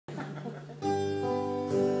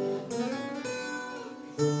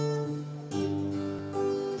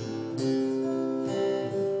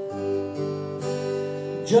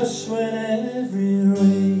Just when every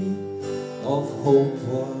ray of hope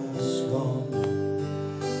was gone,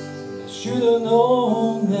 I should have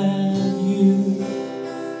known that you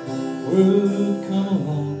would come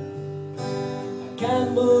along. I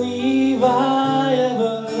can't believe I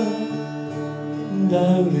ever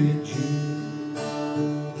doubted you.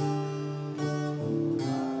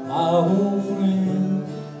 My old friend,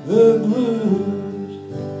 the blues,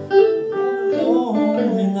 the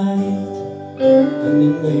lonely night, and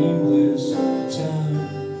the nameless town.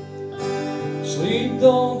 Sleep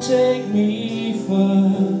don't take me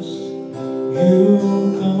first, you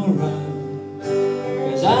come around,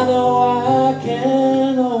 'cause I know I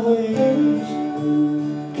can always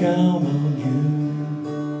count on you.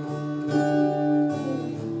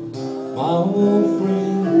 My old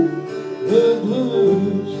friend, the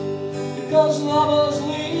blues, because lovers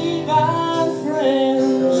leave and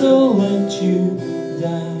friends will let you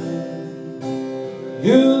down.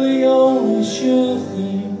 You're the only sure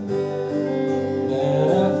thing that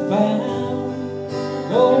I found.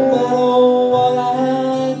 No matter what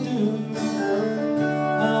I do,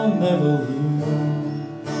 I'll never lose.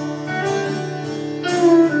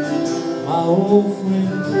 My old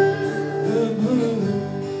friend, the blues.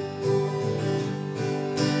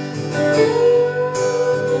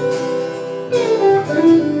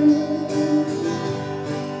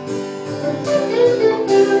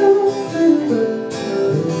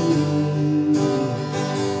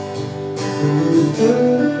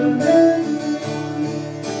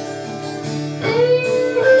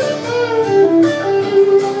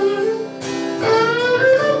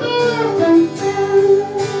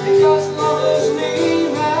 Because lovers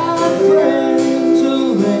leave and friends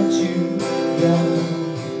will let you down.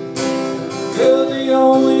 You're the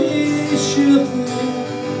only sure thing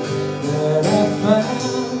that I found.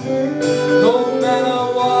 No matter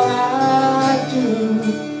what I do,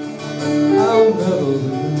 I'll never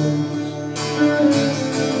lose.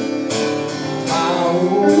 My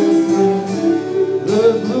old friend, the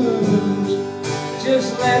blues, just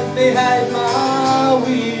let me hide my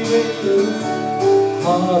weary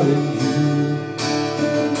heart in